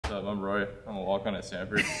up? I'm Roy. I'm a walk-on at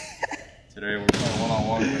Stanford. Today we're going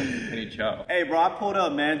one-on-one with Chao. Hey, bro, I pulled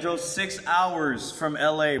up, man. Drove 6 hours from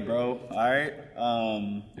LA, bro. All right.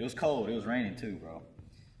 It was cold. It was raining too, bro.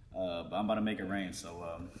 But I'm about to make it rain. So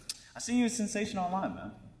I see you a sensation online,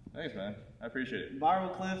 man. Thanks, man. I appreciate it.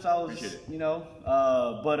 Viral clips. I was, you know.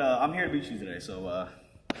 But I'm here to beat you today. So I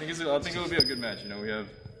think it would be a good match. You know, we have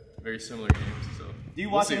very similar games. So do you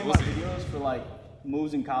watch any of my videos for like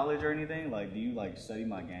moves in college or anything? Like, do you like study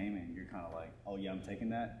my game and you're kind of like, oh yeah, I'm taking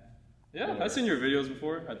that? Yeah, I've seen your videos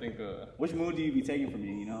before. I think. Which move do you be taking from me?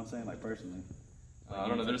 You know what I'm saying, like personally. I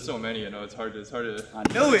don't know. There's so many. You know, it's hard to. I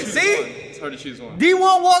knew it. See, it's hard to choose one. D1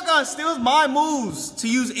 walk-on steals my moves to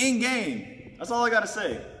use in game. That's all I gotta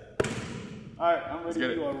say. All right, I'm ready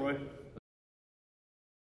to go, Roy.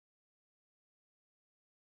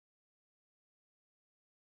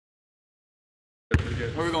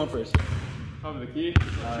 Where are we going first? Probably the key.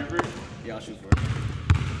 Shoot first. Yeah, I'll shoot first.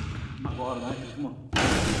 My ball tonight. Come on.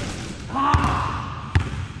 Ah!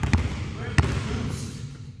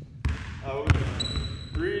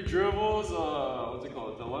 3 dribbles. What's it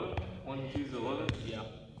called? 11. 1, 2 to 11. Yeah.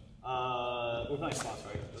 We're playing spots,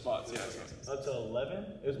 right? Spots. Yeah. Up to 11.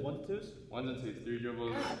 It was 1 to 2s. 1s and 2s. 3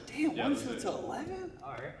 dribbles. God damn, yeah, 1 to 11.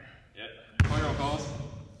 All right. Yeah. Final calls.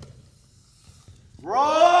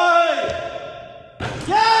 Roy!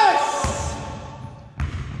 Yes!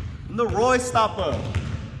 I'm the Roy stopper.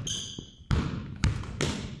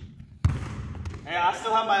 Hey, I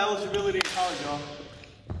still have my eligibility in college, y'all.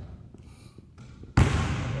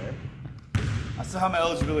 I still have my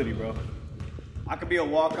eligibility, bro. I could be a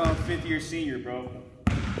walk-on 5th-year senior, bro.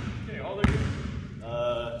 Okay, how old are you?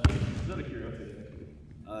 Is that a curiosity?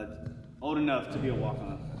 Old enough to be a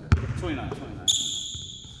walk-on. 29.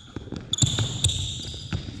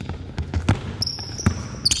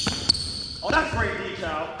 Oh, that's great, D,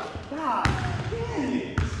 Chao. God damn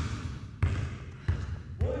it.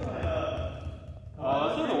 What am I,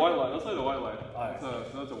 That's like the white line. That's like the white line. Alright.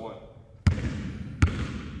 That's a 1.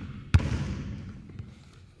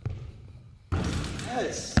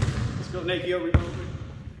 Yes. Let's go, Nate. You over.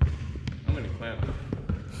 I'm gonna clamp.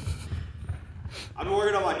 I've been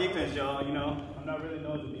working on my defense, y'all. You know, I'm not really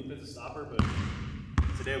known as a defensive stopper, but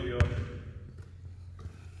today we are.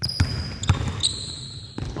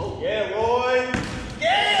 Oh, yeah, Roy.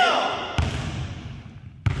 Yeah!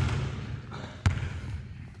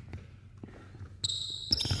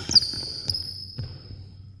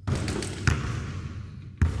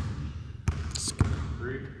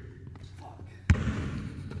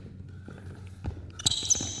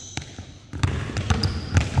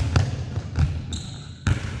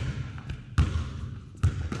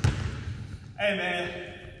 Hey man,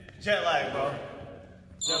 jet lag, bro.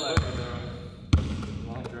 Jet lag.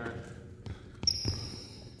 Long drive.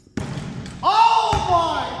 Oh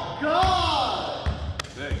my God!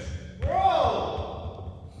 Thanks. Bro!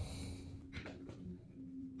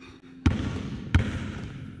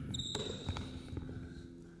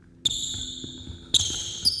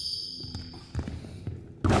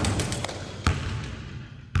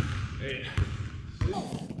 Hey.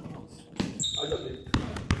 I got it.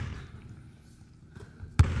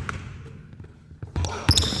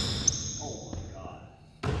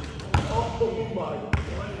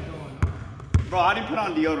 Bro, I didn't put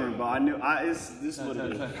on deodorant, bro. I knew this is what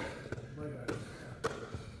it is.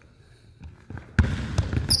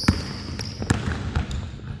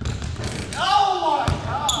 Oh my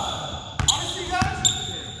God! Honestly, guys,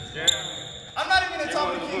 Yeah. I'm not even a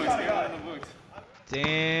top of the key kind of guy.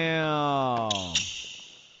 Damn.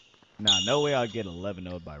 Nah, no way I'll get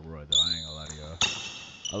 11-0'd by Roy, though. I ain't gonna lie to y'all.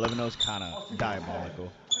 11-0's kind of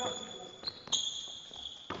diabolical.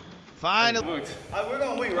 Finally. We're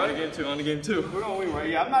gonna win, right? On to game 2. We're gonna win, right?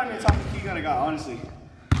 Yeah, I'm not even a top of the key kind of guy, honestly.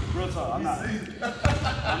 Real talk, I'm not.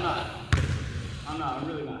 I'm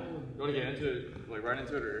really not. You want to get into it, like right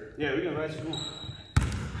into it, or? Yeah, we can right into it.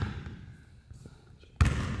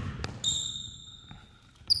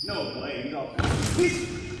 No way, you know.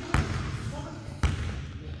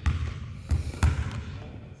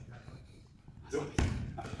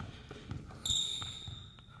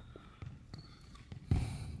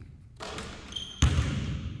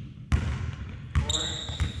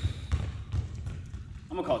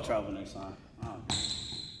 I'm gonna call travel next time.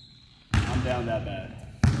 I'm down that bad.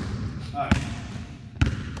 All right.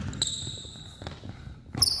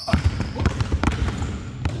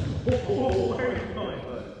 Where are you going?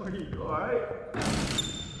 Where are you going? All right.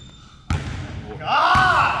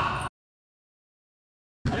 God!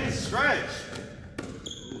 I didn't stretch.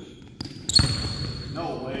 No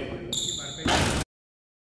way.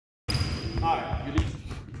 All right.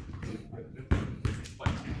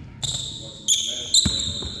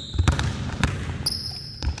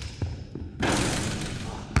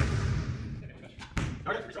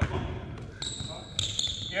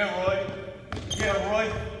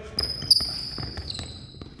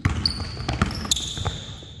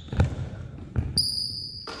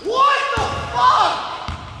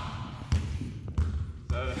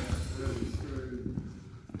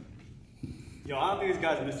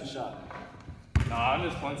 guys missed a shot. Nah, I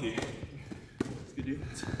missed plenty. It's good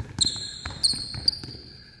defense.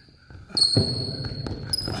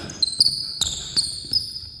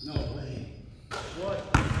 No way. What?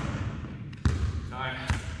 9.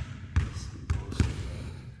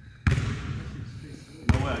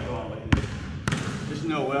 No way I go out like this. There's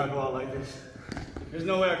no way I go out like this. There's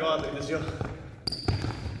no way I go out like this, yo.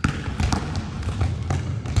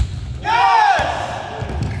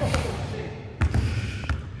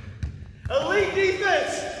 Elite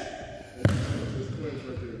defense!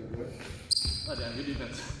 Oh damn, good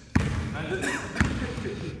defense.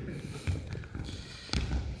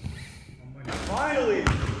 Finally!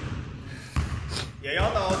 Yeah,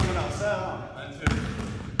 y'all thought I was going outside, huh?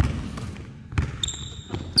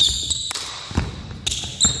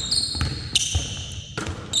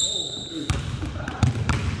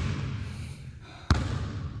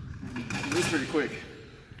 It was pretty quick.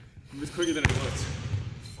 It was quicker than it looks.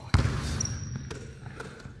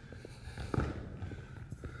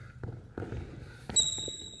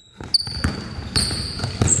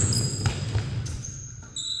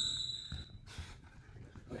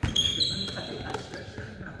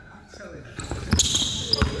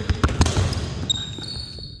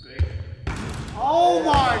 Oh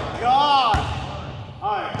my God!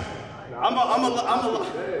 Alright. I'm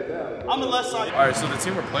a left side. Alright, so the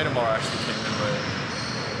team we're playing tomorrow actually came in, but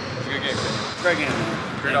it's a good game. Great game,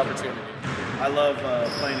 man. Great opportunity. I love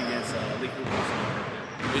playing against elite people.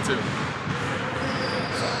 Me too.